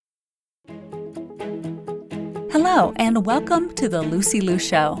Hello, and welcome to the Lucy Liu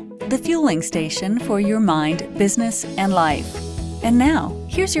Show, the fueling station for your mind, business, and life. And now,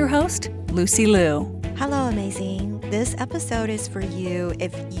 here's your host, Lucy Liu. Hello, amazing. This episode is for you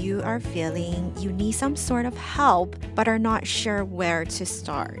if you are feeling you need some sort of help but are not sure where to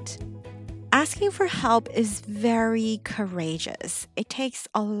start. Asking for help is very courageous. It takes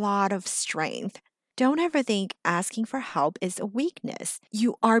a lot of strength. Don't ever think asking for help is a weakness.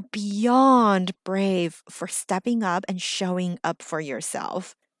 You are beyond brave for stepping up and showing up for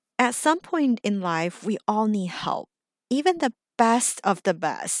yourself. At some point in life, we all need help. Even the best of the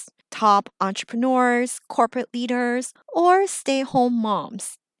best, top entrepreneurs, corporate leaders, or stay-at-home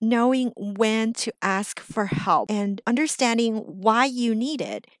moms. Knowing when to ask for help and understanding why you need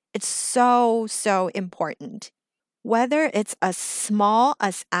it, it's so important. Whether it's as small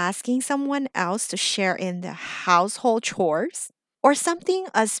as asking someone else to share in the household chores, or something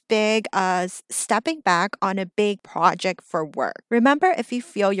as big as stepping back on a big project for work. Remember, if you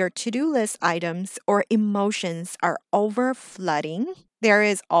feel your to-do list items or emotions are overflooding, there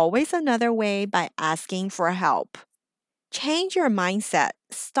is always another way by asking for help. Change your mindset.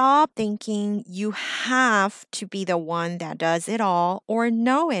 Stop thinking you have to be the one that does it all or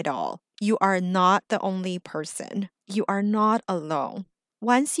know it all. You are not the only person. You are not alone.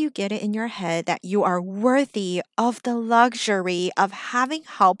 Once you get it in your head that you are worthy of the luxury of having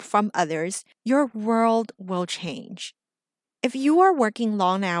help from others, your world will change. If you are working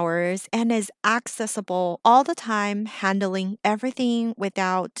long hours and is accessible all the time, handling everything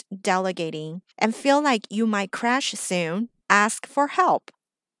without delegating, and feel like you might crash soon, ask for help.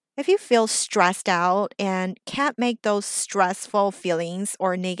 If you feel stressed out and can't make those stressful feelings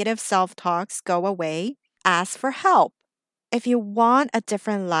or negative self-talks go away, ask for help. If you want a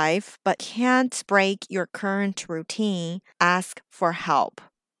different life but can't break your current routine, ask for help.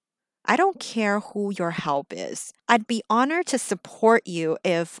 I don't care who your help is. I'd be honored to support you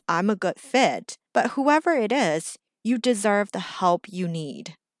if I'm a good fit, but whoever it is, you deserve the help you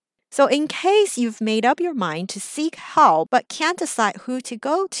need. So in case you've made up your mind to seek help but can't decide who to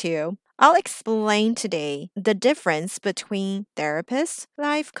go to, I'll explain today the difference between therapist,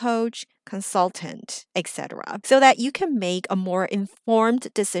 life coach, consultant, etc., so that you can make a more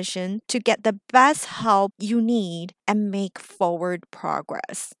informed decision to get the best help you need and make forward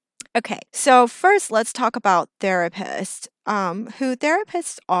progress. Okay, so first let's talk about therapists. Who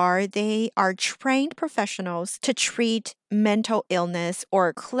therapists are, they are trained professionals to treat mental illness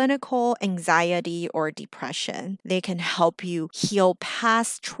or clinical anxiety or depression. They can help you heal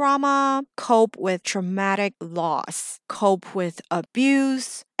past trauma, cope with traumatic loss, cope with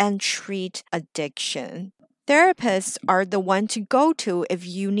abuse, and treat addiction. Therapists are the one to go to if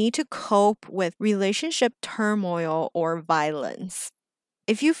you need to cope with relationship turmoil or violence.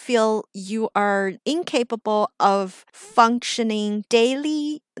 If you feel you are incapable of functioning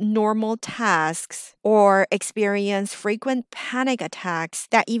daily normal tasks or experience frequent panic attacks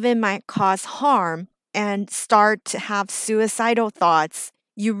that even might cause harm and start to have suicidal thoughts,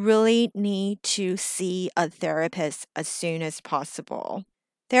 you really need to see a therapist as soon as possible.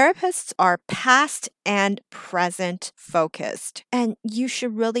 Therapists are past and present focused, and you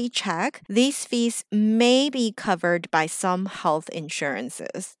should really check. These fees may be covered by some health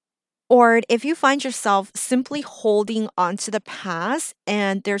insurances. Or if you find yourself simply holding on to the past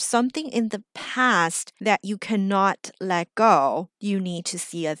and there's something in the past that you cannot let go, you need to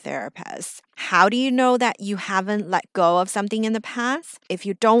see a therapist. How do you know that you haven't let go of something in the past? If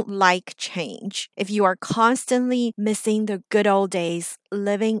you don't like change, if you are constantly missing the good old days,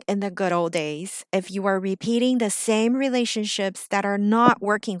 living in the good old days, if you are repeating the same relationships that are not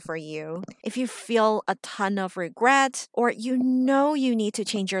working for you, if you feel a ton of regret, or you know you need to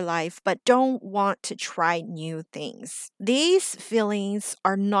change your life but don't want to try new things. These feelings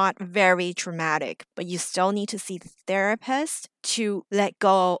are not very traumatic, but you still need to see the therapist to let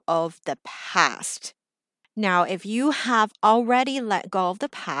go of the past. Now, if you have already let go of the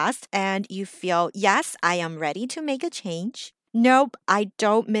past and you feel, yes, I am ready to make a change. Nope, I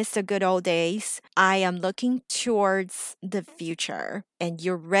don't miss the good old days. I am looking towards the future. And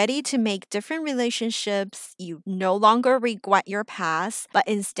you're ready to make different relationships. You no longer regret your past, but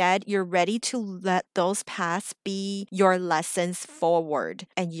instead you're ready to let those pasts be your lessons forward.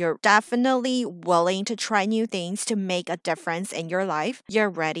 And you're definitely willing to try new things to make a difference in your life. You're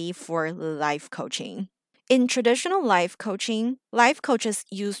ready for life coaching. In traditional life coaching, life coaches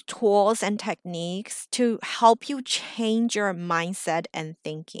use tools and techniques to help you change your mindset and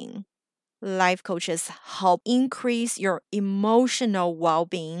thinking. Life coaches help increase your emotional well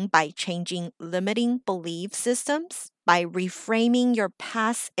being by changing limiting belief systems, by reframing your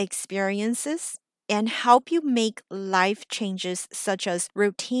past experiences, and help you make life changes such as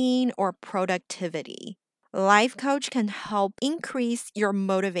routine or productivity. Life coach can help increase your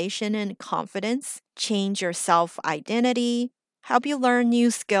motivation and confidence, change your self identity, help you learn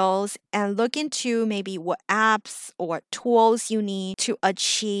new skills, and look into maybe what apps or tools you need to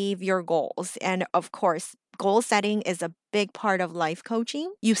achieve your goals. And of course, goal setting is a big part of life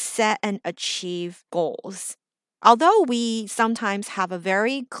coaching. You set and achieve goals. Although we sometimes have a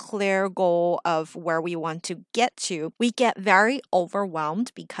very clear goal of where we want to get to, we get very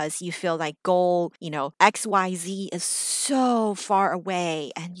overwhelmed because you feel like goal, XYZ is so far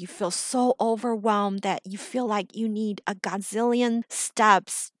away and you feel so overwhelmed that you feel like you need a gazillion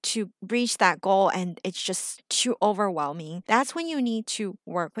steps to reach that goal and it's just too overwhelming. That's when you need to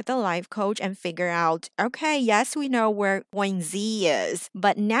work with a life coach and figure out, okay, yes, we know where point Z is,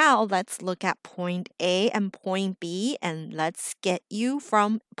 but now let's look at point A and point B and let's get you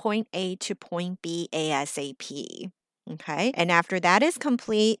from point A to point B ASAP. Okay. And after that is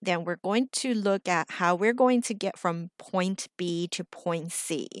complete, then we're going to look at how we're going to get from point B to point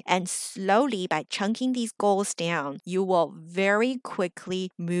C. And slowly, by chunking these goals down, you will very quickly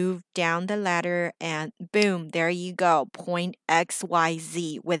move down the ladder and boom, there you go, point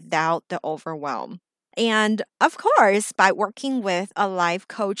XYZ without the overwhelm. And of course, by working with a life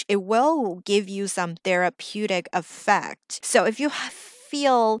coach, it will give you some therapeutic effect. So if you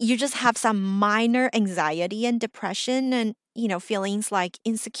feel you just have some minor anxiety and depression and feelings like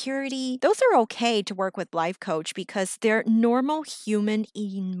insecurity, those are okay to work with life coach because they're normal human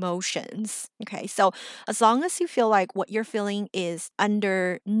emotions. Okay, so as long as you feel like what you're feeling is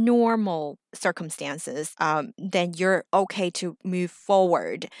under normal circumstances, then you're okay to move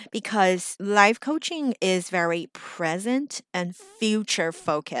forward because life coaching is very present and future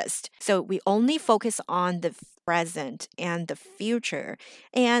focused. So we only focus on the present and the future.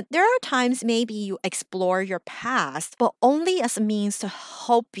 And there are times maybe you explore your past, but only as a means to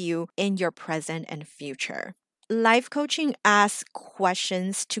help you in your present and future. Life coaching asks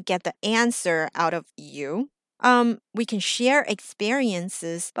questions to get the answer out of you. We can share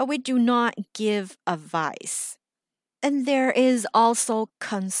experiences, but we do not give advice. And there is also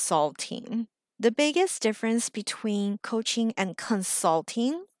consulting. The biggest difference between coaching and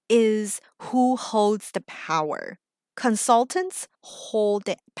consulting is who holds the power. Consultants hold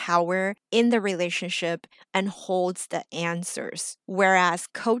the power in the relationship and holds the answers, whereas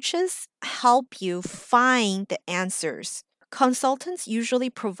coaches help you find the answers. Consultants usually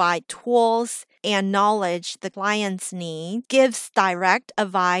provide tools and knowledge the clients need, gives direct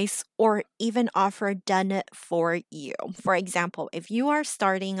advice, or even offer done it for you. For example, if you are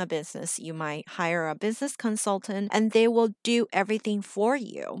starting a business, you might hire a business consultant and they will do everything for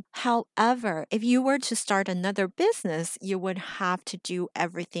you. However, if you were to start another business, you would have to do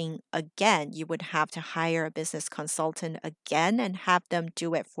everything again. You would have to hire a business consultant again and have them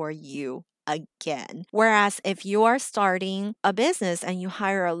do it for you again. Whereas if you are starting a business and you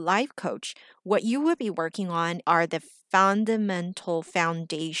hire a life coach, what you will be working on are the fundamental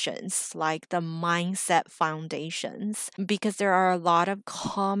foundations, like the mindset foundations, because there are a lot of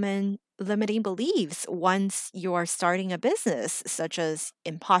common limiting beliefs once you're starting a business, such as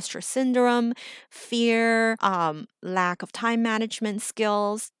imposter syndrome, fear, lack of time management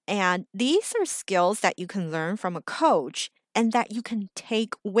skills. And these are skills that you can learn from a coach and that you can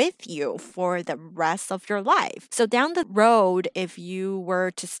take with you for the rest of your life. So down the road, if you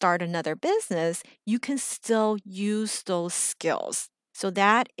were to start another business, you can still use those skills. So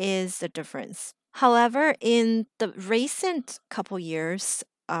that is the difference. However, in the recent couple years,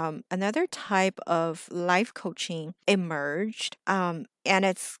 another type of life coaching emerged, and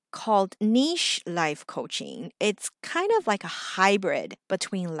it's called niche life coaching. It's kind of like a hybrid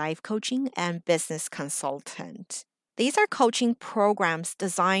between life coaching and business consultant. These are coaching programs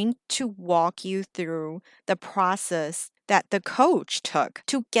designed to walk you through the process that the coach took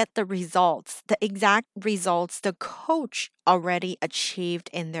to get the results, the exact results the coach already achieved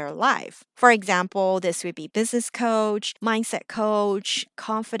in their life. For example, this would be business coach, mindset coach,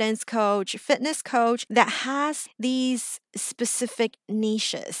 confidence coach, fitness coach that has these specific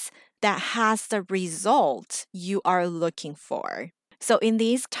niches that has the result you are looking for. So in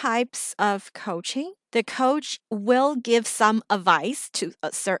these types of coaching, the coach will give some advice to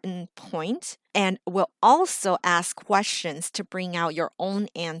a certain point and will also ask questions to bring out your own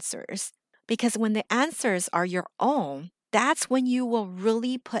answers. Because when the answers are your own, that's when you will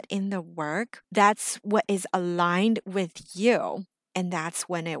really put in the work. That's what is aligned with you. And that's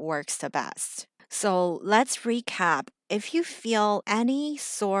when it works the best. So let's recap. If you feel any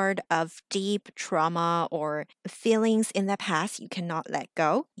sort of deep trauma or feelings in the past you cannot let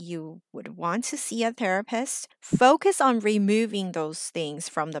go, you would want to see a therapist. Focus on removing those things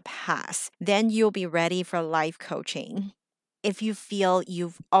from the past. Then you'll be ready for life coaching. If you feel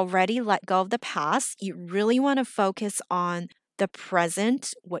you've already let go of the past, you really want to focus on the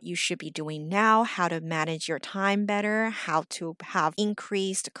present, what you should be doing now, how to manage your time better, how to have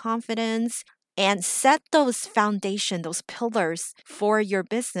increased confidence, and set those foundation, those pillars for your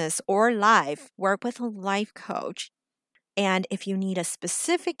business or life. Work with a life coach. And if you need a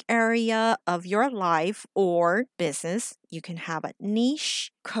specific area of your life or business, you can have a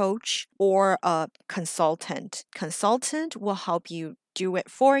niche coach or a consultant. Consultant will help you do it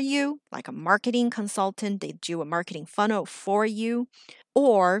for you, like a marketing consultant. They do a marketing funnel for you.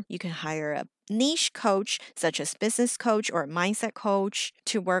 Or you can hire a niche coach, such as business coach or mindset coach,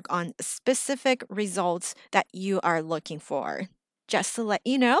 to work on specific results that you are looking for. Just to let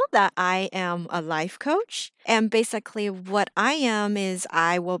you know that I am a life coach. And basically, what I am is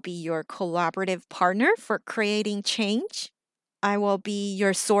I will be your collaborative partner for creating change. I will be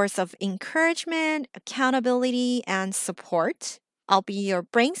your source of encouragement, accountability, and support. I'll be your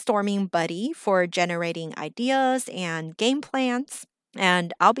brainstorming buddy for generating ideas and game plans.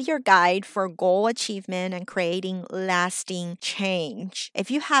 And I'll be your guide for goal achievement and creating lasting change. If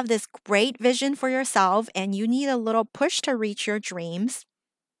you have this great vision for yourself and you need a little push to reach your dreams,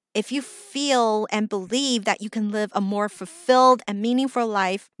 if you feel and believe that you can live a more fulfilled and meaningful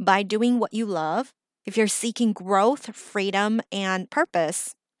life by doing what you love, if you're seeking growth, freedom, and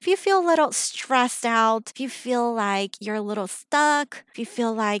purpose, if you feel a little stressed out, if you feel like you're a little stuck, if you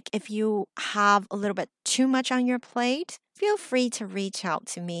feel like if you have a little bit too much on your plate, feel free to reach out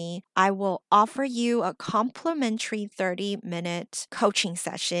to me. I will offer you a complimentary 30-minute coaching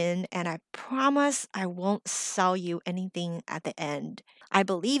session, and I promise I won't sell you anything at the end. I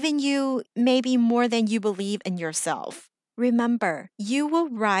believe in you, maybe more than you believe in yourself. Remember, you will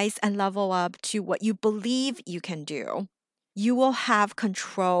rise and level up to what you believe you can do. You will have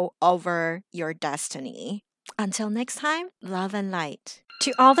control over your destiny. Until next time, love and light.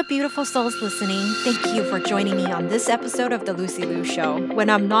 To all the beautiful souls listening, thank you for joining me on this episode of The Lucy Liu Show. When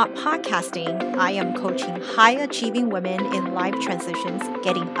I'm not podcasting, I am coaching high-achieving women in life transitions,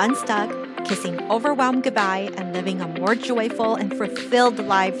 getting unstuck, kissing overwhelm goodbye, and living a more joyful and fulfilled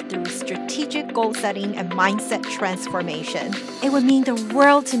life through strategic goal setting and mindset transformation. It would mean the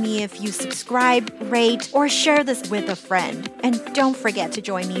world to me if you subscribe, rate, or share this with a friend. And don't forget to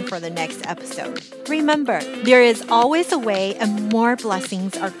join me for the next episode. Remember, there is always a way and more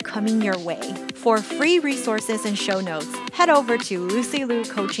blessings are coming your way. For free resources and show notes, head over to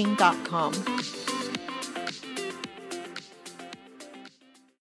LucyLuCoaching.com.